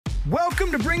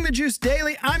Welcome to Bring the Juice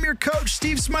Daily. I'm your coach,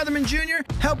 Steve Smotherman Jr.,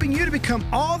 helping you to become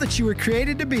all that you were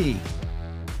created to be.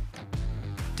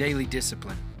 Daily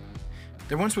discipline.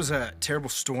 There once was a terrible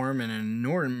storm and an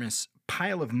enormous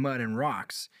pile of mud and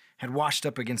rocks had washed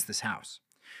up against this house.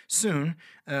 Soon,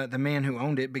 the man who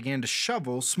owned it began to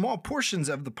shovel small portions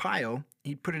of the pile.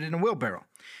 He'd put it in a wheelbarrow.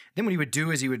 Then what he would do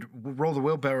is he would roll the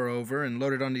wheelbarrow over and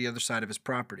load it onto the other side of his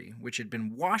property, which had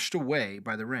been washed away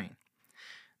by the rain.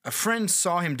 A friend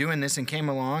saw him doing this and came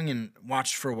along and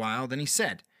watched for a while. Then he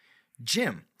said,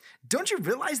 "Jim, don't you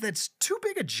realize that's too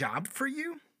big a job for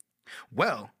you?"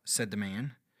 "Well," said the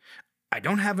man, "I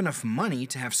don't have enough money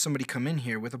to have somebody come in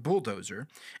here with a bulldozer,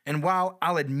 and while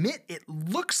I'll admit it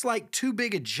looks like too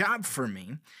big a job for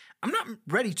me, I'm not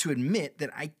ready to admit that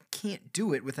I can't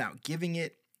do it without giving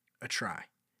it a try."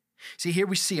 See, here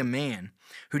we see a man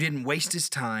who didn't waste his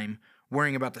time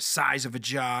worrying about the size of a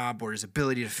job or his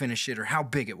ability to finish it or how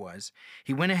big it was.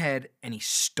 He went ahead and he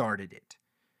started it.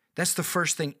 That's the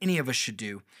first thing any of us should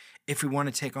do if we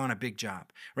want to take on a big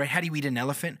job, right? How do you eat an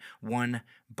elephant? One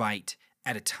bite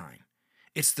at a time.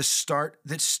 It's the start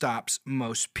that stops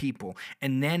most people.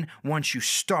 And then once you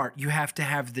start, you have to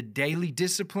have the daily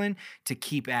discipline to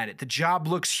keep at it. The job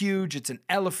looks huge. It's an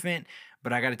elephant.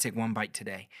 But I got to take one bite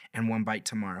today and one bite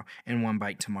tomorrow and one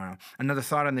bite tomorrow. Another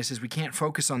thought on this is we can't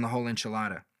focus on the whole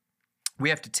enchilada.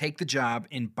 We have to take the job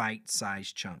in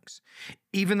bite-sized chunks.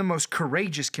 Even the most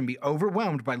courageous can be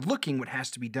overwhelmed by looking what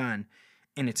has to be done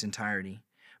in its entirety.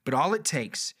 But all it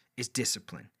takes is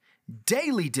discipline.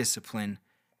 Daily discipline,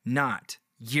 not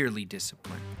yearly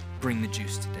discipline. Bring the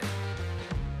juice today.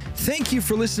 Thank you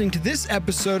for listening to this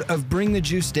episode of Bring the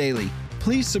Juice Daily.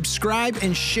 Please subscribe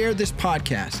and share this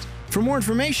podcast. For more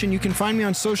information, you can find me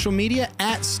on social media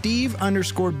at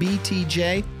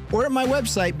Steve_BTJ or at my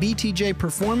website,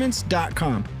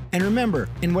 btjperformance.com. And remember,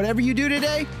 in whatever you do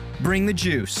today, bring the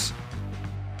juice.